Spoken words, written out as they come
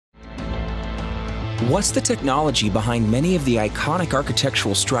What's the technology behind many of the iconic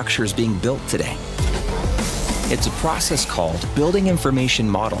architectural structures being built today? It's a process called Building Information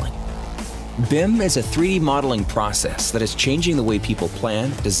Modeling. BIM is a 3D modeling process that is changing the way people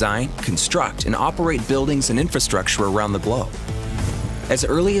plan, design, construct, and operate buildings and infrastructure around the globe. As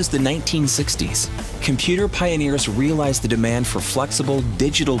early as the 1960s, computer pioneers realized the demand for flexible,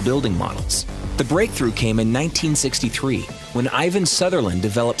 digital building models. The breakthrough came in 1963 when Ivan Sutherland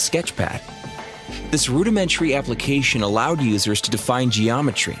developed Sketchpad. This rudimentary application allowed users to define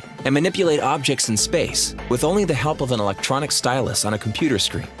geometry and manipulate objects in space with only the help of an electronic stylus on a computer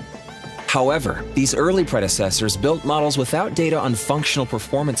screen. However, these early predecessors built models without data on functional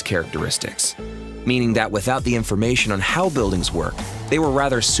performance characteristics, meaning that without the information on how buildings work, they were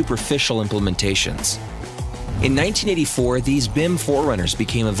rather superficial implementations. In 1984, these BIM forerunners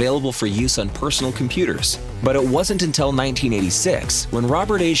became available for use on personal computers, but it wasn't until 1986, when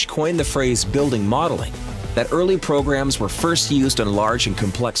Robert H. coined the phrase building modeling, that early programs were first used on large and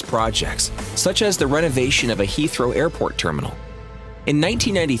complex projects, such as the renovation of a Heathrow Airport terminal. In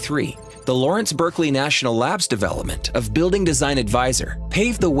 1993, the Lawrence Berkeley National Lab's development of Building Design Advisor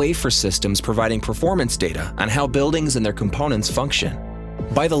paved the way for systems providing performance data on how buildings and their components function.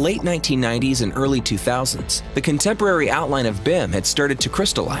 By the late 1990s and early 2000s, the contemporary outline of BIM had started to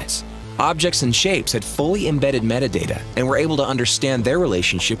crystallize. Objects and shapes had fully embedded metadata and were able to understand their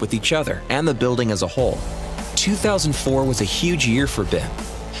relationship with each other and the building as a whole. 2004 was a huge year for BIM.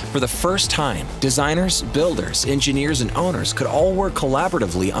 For the first time, designers, builders, engineers, and owners could all work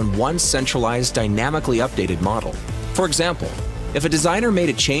collaboratively on one centralized, dynamically updated model. For example, if a designer made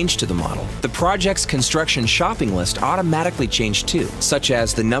a change to the model, the project's construction shopping list automatically changed too, such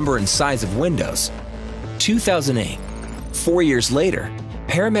as the number and size of windows. 2008. 4 years later,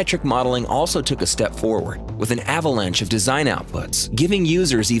 parametric modeling also took a step forward, with an avalanche of design outputs, giving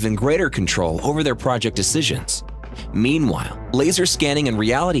users even greater control over their project decisions. Meanwhile, laser scanning and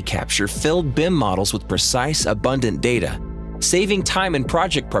reality capture filled BIM models with precise, abundant data, saving time in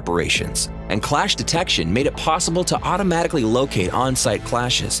project preparations, and clash detection made it possible to automatically locate on-site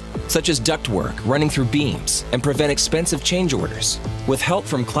clashes, such as ductwork running through beams, and prevent expensive change orders. With help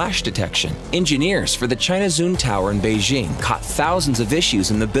from clash detection, engineers for the China Zun Tower in Beijing caught thousands of issues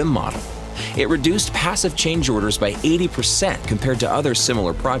in the BIM model. It reduced passive change orders by 80% compared to other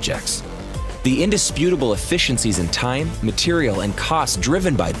similar projects. The indisputable efficiencies in time, material, and cost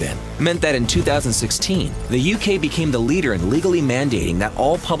driven by BIM meant that in 2016, the UK became the leader in legally mandating that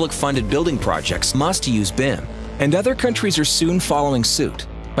all public-funded building projects must use BIM, and other countries are soon following suit.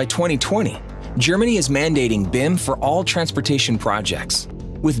 By 2020, Germany is mandating BIM for all transportation projects.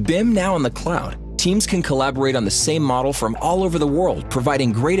 With BIM now in the cloud, teams can collaborate on the same model from all over the world,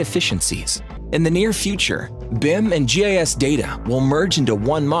 providing great efficiencies. In the near future, BIM and GIS data will merge into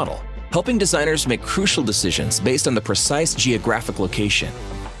one model, helping designers make crucial decisions based on the precise geographic location.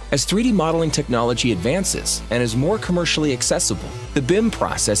 As 3D modeling technology advances and is more commercially accessible, the BIM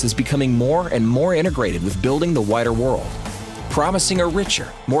process is becoming more and more integrated with building the wider world, promising a richer,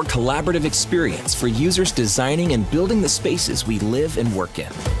 more collaborative experience for users designing and building the spaces we live and work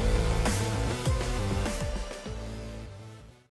in.